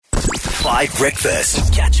Five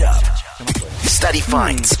Breakfast. Catch up. Study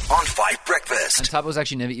finds on Five Breakfast. And Tabo's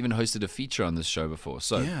actually never even hosted a feature on this show before.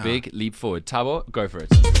 So, Yeah. big leap forward. Tabo, go for it.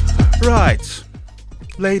 Right.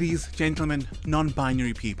 Ladies, gentlemen,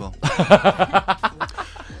 non-binary people.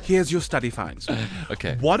 Here's your study finds.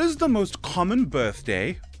 Okay. What is the most common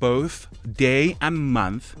birthday, both day and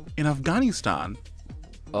month, in Afghanistan?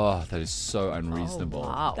 Oh, that is so unreasonable.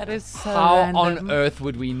 Wow. That is so How random. on earth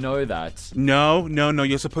would we know that? No.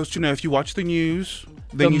 You're supposed to know. If you watch the news,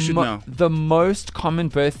 then you should know. The most common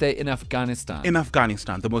birthday in Afghanistan. In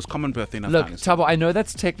Afghanistan, the most common birthday in Look, Afghanistan. Tabo, I know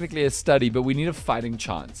that's technically a study, but we need a fighting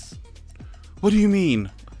chance. What do you mean?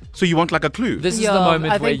 So you want like a clue? This is Yeah, the I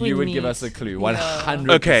moment where think we you would give need- us a clue. yeah.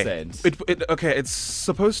 100%. Okay. It's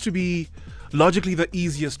supposed to be logically the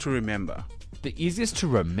easiest to remember. The easiest to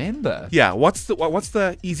remember. Yeah. What's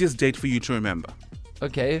the easiest date for you to remember?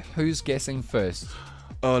 Okay, who's guessing first?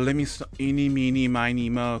 Oh, let me. Eeny, meeny, miny,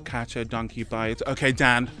 mo, catch a donkey bite. Okay,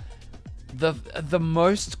 Dan. The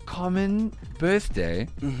most common birthday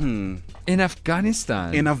in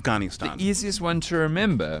Afghanistan. In Afghanistan. The easiest one to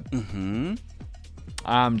remember. Mm-hmm.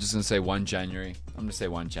 I'm just going to say 1 January. I'm going to say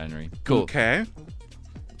 1 January. Cool. Okay.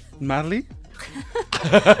 Madly?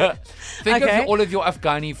 Think Okay. of all of your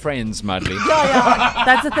Afghani friends, Madly. Yeah,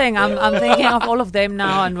 that's the thing. I'm thinking of all of them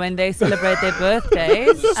now and when they celebrate their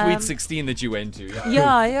birthdays. Sweet 16 that you went to.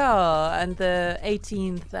 Yeah, and the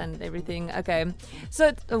 18th and everything. Okay,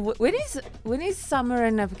 so when is summer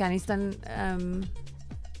in Afghanistan?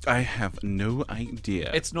 I have no idea.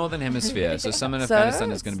 It's Northern Hemisphere, so summer in So Afghanistan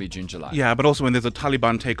is it's- going to be June, July. Yeah, but also when there's a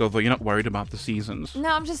Taliban takeover, you're not worried about the seasons. No,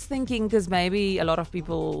 I'm just thinking because maybe a lot of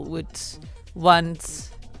people would want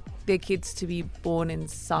their kids to be born in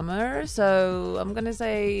summer. So I'm gonna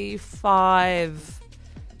say 5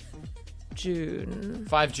 June.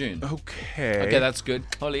 5 June. Okay. Okay, that's good.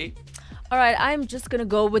 Holly? All right, I'm just going to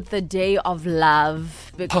go with the Day of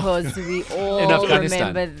Love because we all Afghanistan.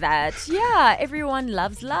 remember that. Yeah, everyone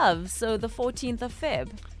loves love. So the 14th of Feb.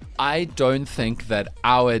 I don't think that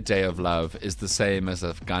our Day of Love is the same as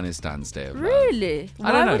Afghanistan's Day of Love. Really?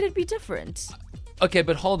 I don't Why know. would it be different? Okay,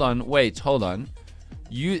 but hold on.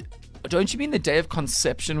 Don't you mean the day of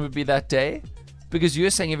conception would be that day? Because you're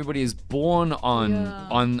saying everybody is born on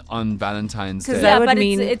Valentine's Day. 'Cause that Yeah, would but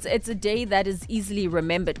mean- it's a day that is easily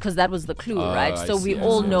remembered because that was the clue, Oh, right? I So we see, I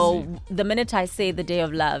all see, I know the minute I say the Day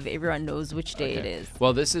of Love, everyone knows which day it is.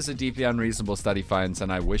 Well, this is a deeply unreasonable study finds,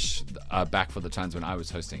 and I wish back for the times when I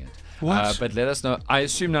was hosting it. What? But let us know. I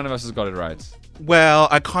assume none of us has got it right. Well,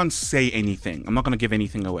 I can't say anything. I'm not going to give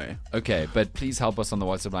anything away. Okay, but please help us on the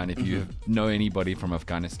WhatsApp line if you know anybody from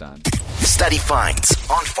Afghanistan. Study finds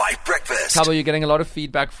on Five Breakfast. Tabo, you're getting a lot of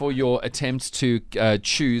feedback for your attempt to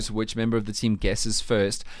choose which member of the team guesses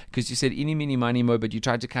first, because you said eeny, meeny, miny, mo, but you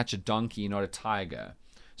tried to catch a donkey, not a tiger.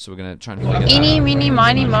 So we're going to try and figure that Eeny, out. meeny,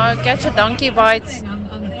 miny, mo, catch a donkey bite.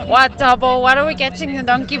 What, Double? What are we catching the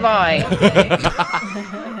donkey by?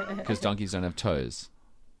 Because donkeys don't have toes.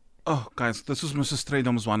 Oh, guys, this was Mrs.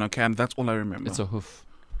 Stradum's one, okay? And that's all I remember. It's a hoof.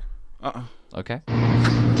 Okay.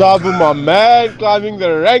 Tabu, my man, climbing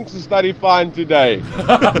the ranks to study fine today.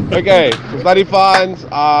 Okay, so study fines,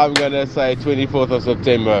 I'm gonna say 24th of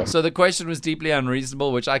September. So the question was deeply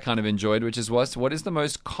unreasonable, which I kind of enjoyed, which is what is the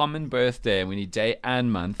most common birthday, and we need day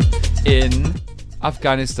and month, in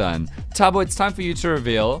Afghanistan? Tabo, it's time for you to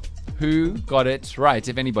reveal who got it right,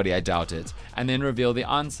 if anybody, I doubt it, and then reveal the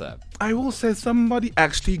answer. I will say somebody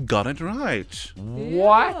actually got it right.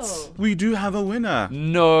 What? We do have a winner.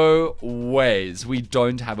 No ways. We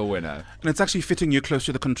don't have a winner. And it's actually fitting you close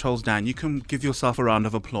to the controls, Dan. You can give yourself a round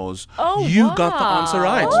of applause. Oh, You got the answer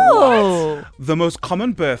right. Oh, The most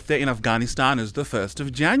common birthday in Afghanistan is the 1st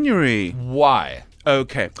of January. Why?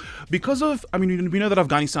 Okay. Because of, we know that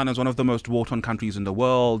Afghanistan is one of the most war-torn countries in the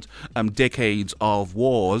world. Decades of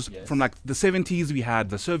wars. From like the 70s, we had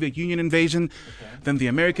the Soviet Union invasion, then the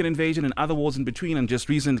American invasion and other wars in between, and just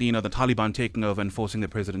recently, the Taliban taking over and forcing the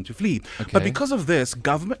president to flee. But Okay. because of this,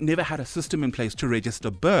 government never had a system in place to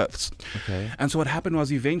register births. Okay. And so what happened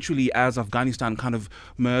was eventually, as Afghanistan kind of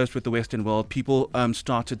merged with the Western world, people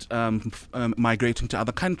started migrating to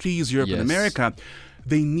other countries, Europe Yes. and America.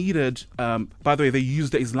 They needed, by the way, they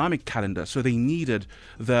used the Islamic calendar, so they needed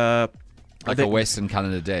the Like a Western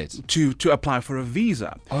calendar date. to apply for a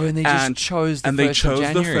visa. Oh, and they just chose the and they 1st of chose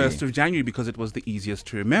the January. 1st of January because it was the easiest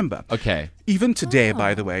to remember. Okay. Even today,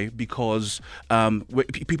 by the way, because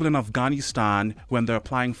people in Afghanistan, when they're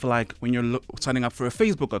applying for when you're signing up for a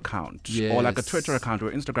Facebook account or like a Yes. Twitter account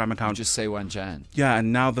or Instagram account, Just say 1 Jan. yeah,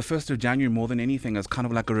 and now the 1st of January, more than anything, is kind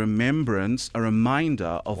of like a remembrance, a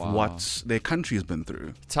reminder of what their country's been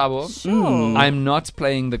through. Tabo, I'm not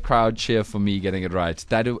playing the crowd cheer for me getting it right.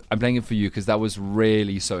 I'm playing it for you because that was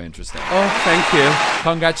really so interesting. Oh, thank you.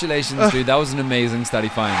 Congratulations, dude. That was an amazing study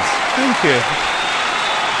finds. Thank you.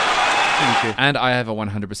 Thank you. And I have a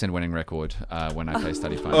 100% winning record when I play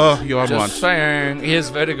study finds. Oh, you're on Just one. saying. Here's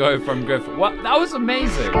Vertigo from Griff. What? That was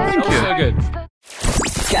amazing. That was so good.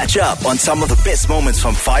 Catch up on some of the best moments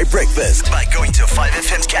from 5 Breakfast by going to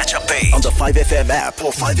 5FM's catch-up page on the 5FM app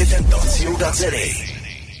or 5FM.co.za.